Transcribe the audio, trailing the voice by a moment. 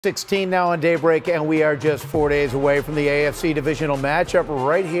16 now on Daybreak, and we are just 4 days away from the AFC divisional matchup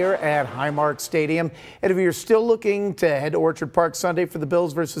right here at Highmark Stadium. And if you're still looking to head to Orchard Park Sunday for the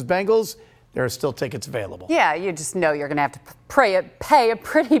Bills versus Bengals, there are still tickets available. Yeah, you just know you're going to have to pay a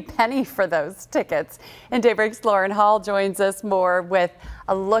pretty penny for those tickets. And Daybreak's Lauren Hall joins us more with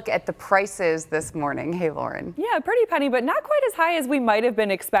a look at the prices this morning. Hey, Lauren. Yeah, a pretty penny, but not quite as high as we might have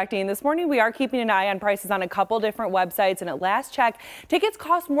been expecting. This morning, we are keeping an eye on prices on a couple different websites. And at last check, tickets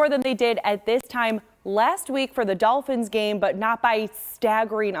cost more than they did at this time last week for the Dolphins game, but not by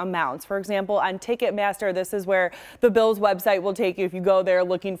staggering amounts. For example, on Ticketmaster, this is where the Bills website will take you if you go there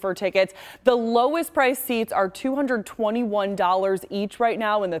looking for tickets. The lowest price seats are $221 each right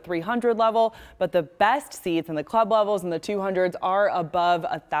now in the 300 level, but the best seats in the club levels in the 200s are above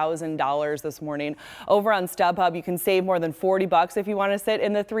 $1,000 this morning. Over on StubHub, you can save more than 40 bucks if you want to sit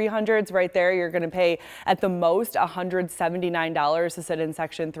in the 300s. Right there, you're going to pay at the most $179 to sit in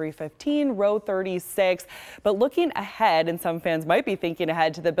section 315, row 36. But looking ahead, and some fans might be thinking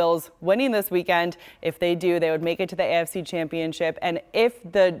ahead to the Bills winning this weekend. If they do, they would make it to the AFC Championship. And if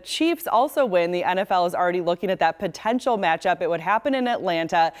the Chiefs also win, the NFL is already looking at that potential matchup. It would happen in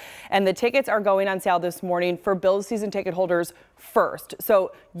Atlanta. And the tickets are going on sale this morning for Bills season ticket holders first.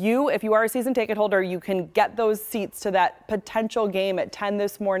 So if you are a season ticket holder, you can get those seats to that potential game at 10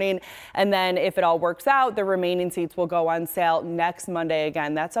 this morning. And then if it all works out, the remaining seats will go on sale next Monday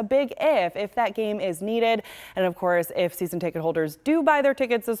again. That's a big if that game is needed. And of course, if season ticket holders do buy their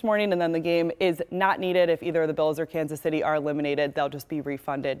tickets this morning and then the game is not needed, if either the Bills or Kansas City are eliminated, they'll just be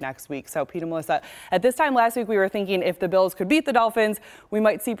refunded next week. So Pete and Melissa, at this time last week, we were thinking if the Bills could beat the Dolphins, we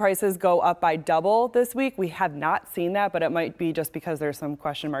might see prices go up by double this week. We have not seen that, but it might be just because there's some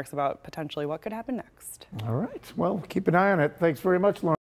question marks about potentially what could happen next. All right. Well, keep an eye on it. Thanks very much, Lauren.